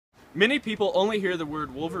Many people only hear the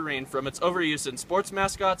word Wolverine from its overuse in sports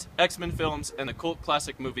mascots, X-Men films, and the cult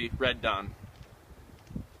classic movie Red Dawn.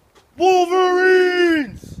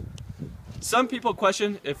 Wolverines! Some people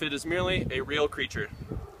question if it is merely a real creature.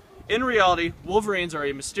 In reality, wolverines are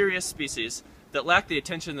a mysterious species that lack the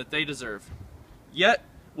attention that they deserve. Yet,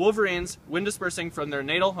 wolverines, when dispersing from their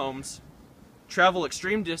natal homes, travel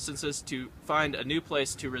extreme distances to find a new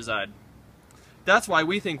place to reside. That's why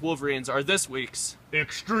we think wolverines are this week's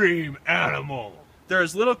extreme animal. There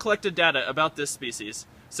is little collected data about this species,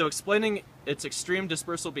 so explaining its extreme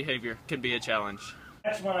dispersal behavior can be a challenge.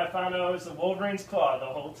 That's when I found out it was a wolverine's claw the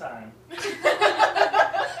whole time.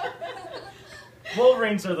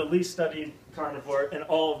 Wolverines are the least studied carnivore in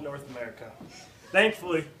all of North America.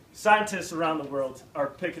 Thankfully, scientists around the world are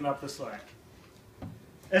picking up the slack.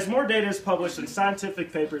 As more data is published in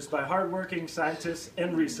scientific papers by hardworking scientists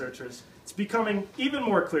and researchers, it's becoming even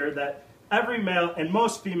more clear that every male and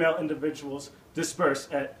most female individuals disperse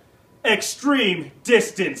at extreme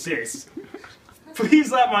distances.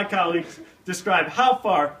 Please let my colleagues describe how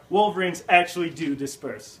far wolverines actually do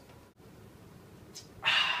disperse.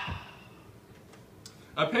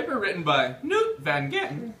 A paper written by Knut van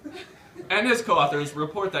Genten and his co-authors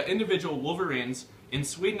report that individual wolverines in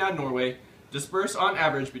Sweden and Norway disperse on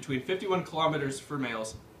average between 51 kilometers for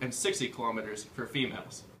males and 60 kilometers for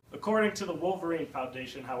females. According to the Wolverine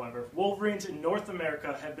Foundation, however, wolverines in North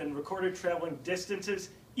America have been recorded traveling distances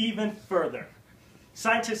even further.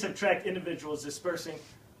 Scientists have tracked individuals dispersing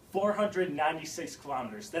 496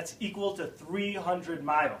 kilometers. That's equal to 300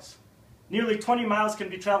 miles. Nearly 20 miles can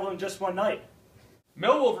be traveled in just one night.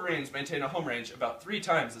 Male wolverines maintain a home range about 3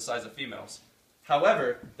 times the size of females.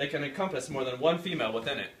 However, they can encompass more than one female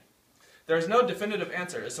within it. There is no definitive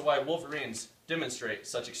answer as to why wolverines demonstrate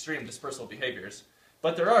such extreme dispersal behaviors,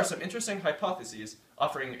 but there are some interesting hypotheses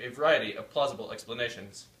offering a variety of plausible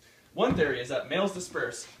explanations. One theory is that males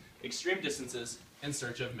disperse extreme distances in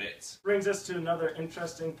search of mates. Brings us to another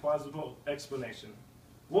interesting plausible explanation.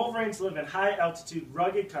 Wolverines live in high-altitude,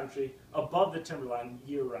 rugged country above the timberline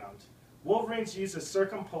year-round. Wolverines use a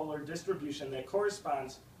circumpolar distribution that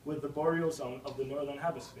corresponds with the boreal zone of the northern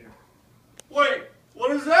hemisphere. Wait, what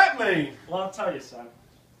does that mean? Well, I'll tell you, son.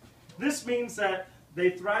 This means that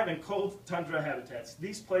they thrive in cold tundra habitats.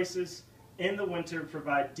 These places in the winter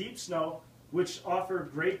provide deep snow, which offer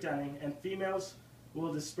great denning, and females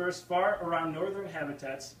will disperse far around northern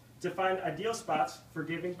habitats to find ideal spots for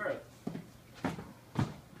giving birth.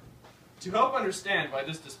 To help understand why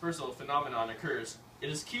this dispersal phenomenon occurs, it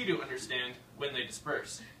is key to understand when they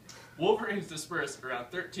disperse. Wolverines disperse around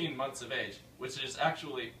 13 months of age, which is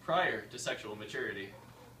actually prior to sexual maturity.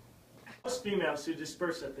 Most females who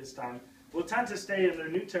disperse at this time will tend to stay in their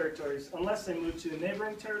new territories unless they move to a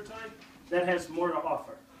neighboring territory that has more to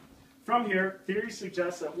offer. From here, theory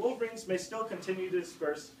suggests that wolverines may still continue to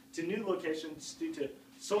disperse to new locations due to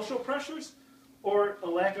social pressures or a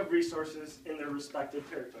lack of resources in their respective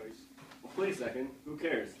territories. Well, wait a second. Who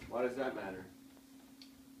cares? Why does that matter?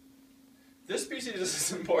 This species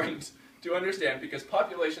is important to understand because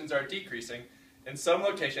populations are decreasing in some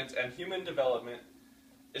locations and human development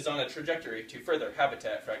is on a trajectory to further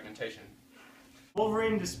habitat fragmentation.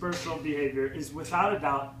 Wolverine dispersal behavior is without a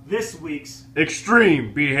doubt this week's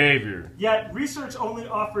extreme behavior. Yet research only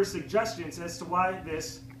offers suggestions as to why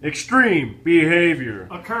this Extreme behavior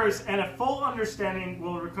occurs, and a full understanding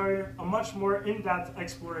will require a much more in-depth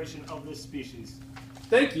exploration of this species.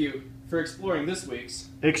 Thank you for exploring this week's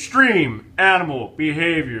extreme animal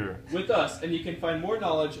behavior with us, and you can find more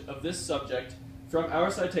knowledge of this subject from our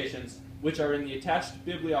citations, which are in the attached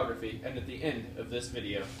bibliography and at the end of this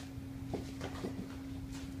video.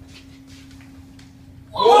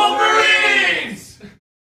 Wolverine!